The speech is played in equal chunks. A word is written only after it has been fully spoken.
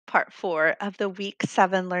part 4 of the week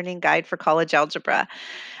 7 learning guide for college algebra.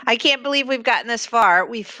 I can't believe we've gotten this far.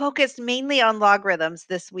 We focused mainly on logarithms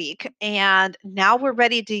this week, and now we're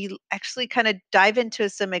ready to actually kind of dive into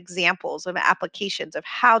some examples of applications of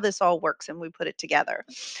how this all works and we put it together.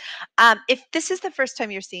 If this is the first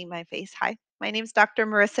time you're seeing my face, hi. My name is Dr.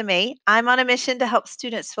 Marissa May. I'm on a mission to help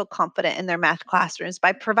students feel confident in their math classrooms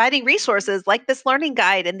by providing resources like this learning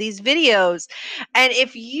guide and these videos. And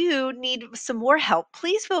if you need some more help,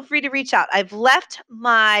 please feel free to reach out.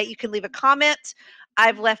 You can leave a comment.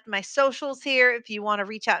 I've left my socials here. If you want to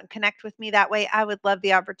reach out and connect with me that way, I would love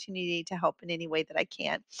the opportunity to help in any way that I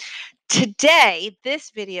can. Today,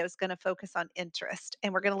 this video is going to focus on interest,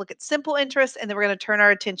 and we're going to look at simple interest, and then we're going to turn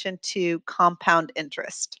our attention to compound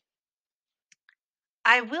interest.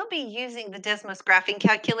 I will be using the Desmos graphing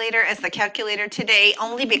calculator as the calculator today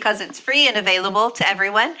only because it's free and available to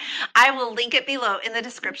everyone. I will link it below in the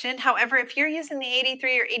description. However, if you're using the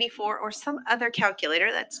 83 or 84 or some other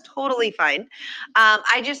calculator, that's totally fine.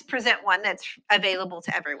 I just present one that's available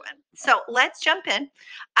to everyone. So let's jump in.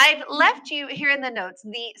 I've left you here in the notes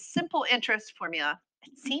the simple interest formula.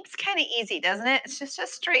 It seems kind of easy, doesn't it? It's just a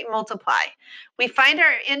straight multiply. We find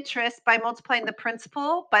our interest by multiplying the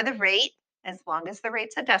principal by the rate, as long as the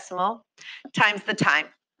rate's a decimal, times the time.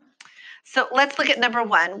 So let's look at number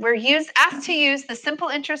 1. We're asked to use the simple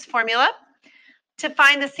interest formula to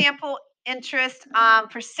find the sample interest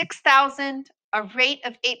for 6,000, a rate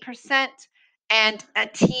of 8%, and a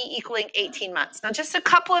t equaling 18 months. Now, just a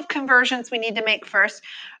couple of conversions we need to make first.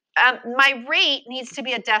 My rate needs to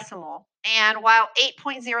be a decimal. And while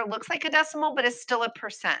 8.0 looks like a decimal, but it's still a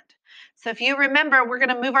percent. So if you remember, we're going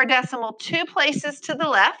to move our decimal 2 places to the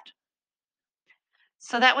left.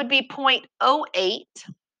 So that would be 0.08.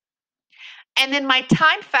 And then my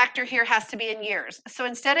time factor here has to be in years. So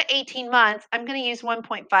instead of 18 months, I'm going to use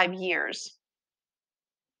 1.5 years.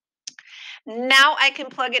 Now I can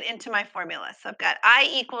plug it into my formula. So I've got I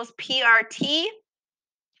equals PRT.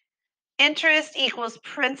 Interest equals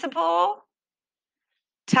principal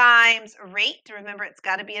times rate. Remember, it's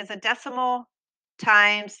got to be as a decimal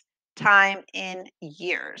times time in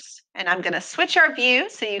years. And I'm going to switch our view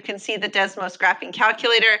so you can see the Desmos graphing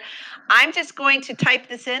calculator. I'm just going to type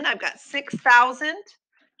this in. I've got 6,000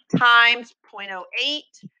 times 0.08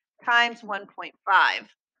 times 1.5.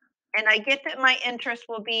 And I get that my interest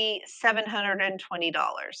will be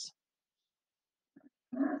 $720.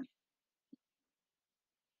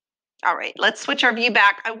 All right, let's switch our view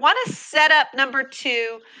back. I want to set up number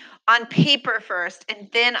 2 on paper first, and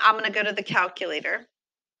then I'm going to go to the calculator.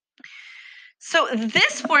 So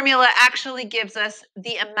this formula actually gives us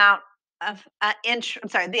the amount of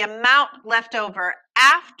the amount left over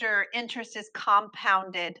after interest is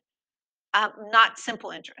compounded, not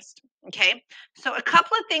simple interest. Okay, so a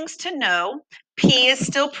couple of things to know. P is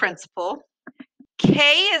still principal. K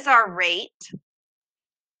is our rate.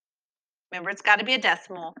 Remember, it's got to be a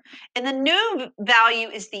decimal. And the new value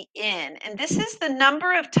is the N. And this is the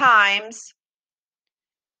number of times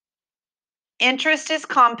interest is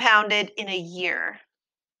compounded in a year.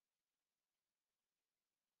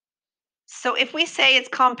 So if we say it's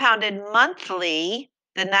compounded monthly,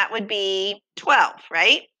 then that would be 12,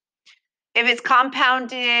 right? If it's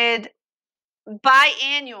compounded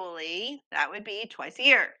biannually, that would be twice a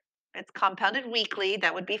year. If it's compounded weekly,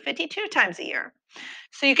 that would be 52 times a year.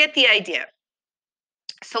 So you get the idea.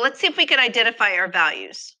 So let's see if we can identify our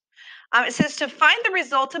values. It says to find the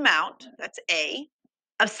result amount, that's A,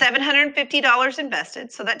 of $750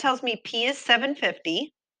 invested. So that tells me P is $750.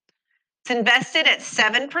 It's invested at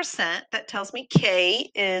 7%. That tells me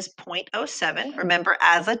K is 0.07, remember,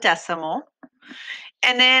 as a decimal.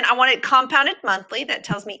 And then I want it compounded monthly. That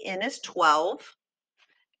tells me N is 12.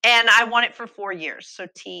 And I want it for 4 years. So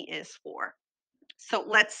T is 4. So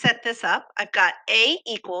let's set this up. I've got A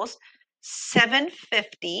equals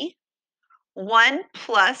 750, 1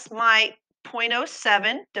 plus my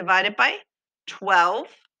 0.07 divided by 12,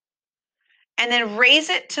 and then raise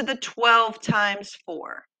it to the 12 times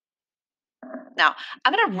 4. Now,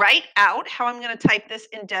 I'm going to write out how I'm going to type this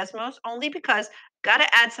in Desmos only because I've got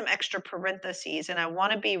to add some extra parentheses, and I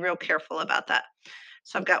want to be real careful about that.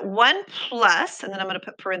 So I've got 1 plus, and then I'm going to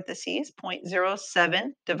put parentheses,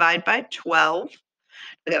 0.07 divided by 12.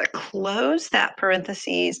 I got to close that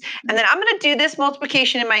parentheses, and then I'm going to do this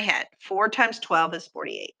multiplication in my head. 4 times 12 is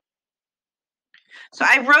 48. So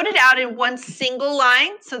I wrote it out in one single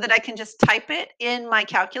line so that I can just type it in my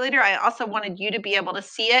calculator. I also wanted you to be able to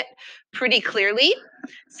see it pretty clearly.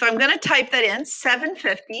 So I'm going to type that in,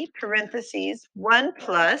 750 parentheses 1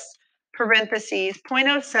 plus parentheses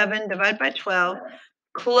 0.07 divided by 12,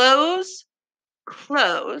 close,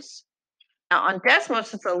 close. Now on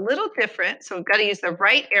Desmos, it's a little different. So we've got to use the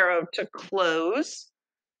right arrow to close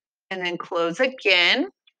and then close again.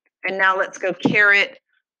 And now let's go caret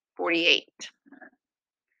 48.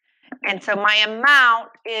 And so my amount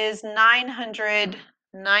is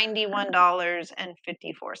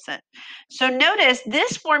 $991.54. So notice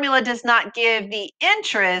this formula does not give the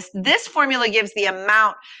interest. This formula gives the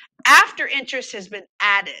amount after interest has been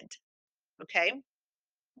added. Okay.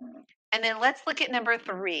 And then let's look at number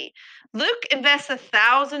 3. Luke invests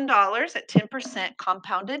 $1,000 at 10%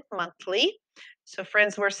 compounded monthly. So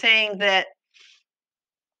friends, we're saying that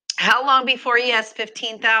how long before he has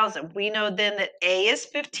 15,000? We know then that A is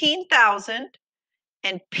 15,000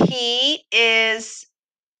 and P is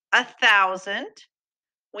 1,000.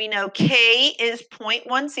 We know K is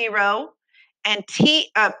 0.10 and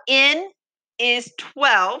N is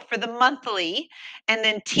 12 for the monthly, and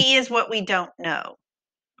then T is what we don't know.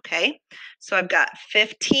 Okay, so I've got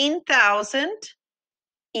 15,000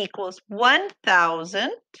 equals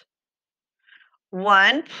 1,000.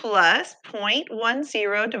 1 plus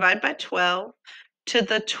 0.10 divided by 12 to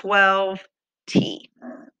the 12t.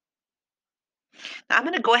 Now I'm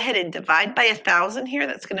going to go ahead and divide by 1,000 here.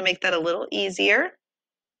 That's going to make that a little easier.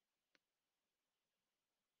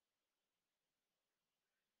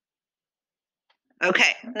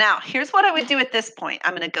 Okay, now here's what I would do at this point.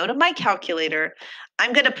 I'm going to go to my calculator.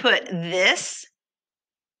 I'm going to put this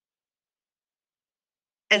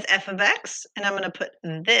as f of x, and I'm going to put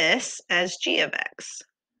this as g of x.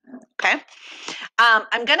 Okay,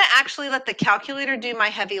 I'm going to actually let the calculator do my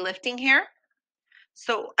heavy lifting here.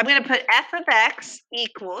 So I'm going to put f of x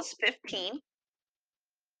equals 15.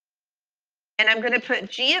 And I'm going to put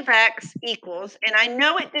g of x equals, and I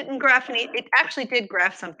know it didn't graph any, it actually did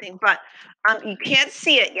graph something, but you can't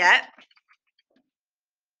see it yet.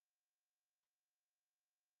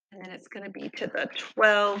 And then it's going to be to the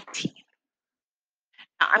 12t.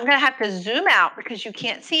 Now I'm going to have to zoom out because you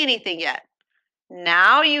can't see anything yet.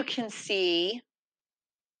 Now you can see,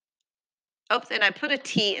 oops, and I put a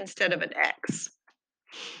t instead of an x.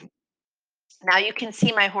 Now you can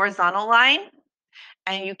see my horizontal line,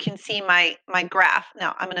 and you can see my graph.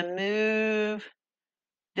 Now I'm going to move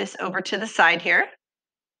this over to the side here,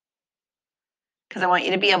 because I want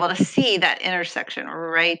you to be able to see that intersection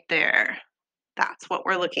right there. That's what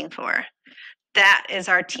we're looking for. That is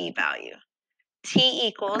our t value. T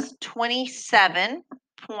equals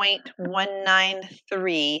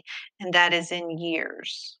 27.193, and that is in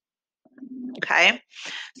years. Okay,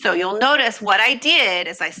 so you'll notice what I did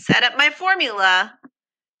is I set up my formula,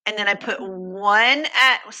 and then I put one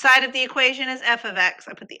side of the equation as f of x.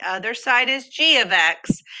 I put the other side as g of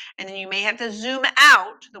x. And then you may have to zoom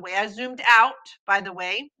out the way I zoomed out, by the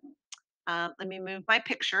way. Let me move my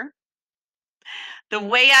picture. The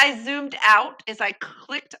way I zoomed out is I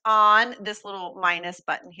clicked on this little minus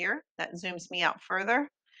button here. That zooms me out further.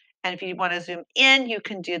 And if you want to zoom in, you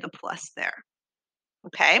can do the plus there.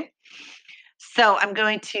 Okay. So I'm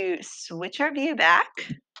going to switch our view back.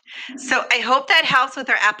 So I hope that helps with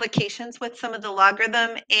our applications with some of the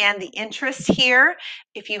logarithm and the interest here.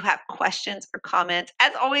 If you have questions or comments,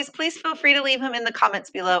 as always, please feel free to leave them in the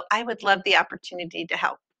comments below. I would love the opportunity to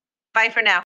help. Bye for now.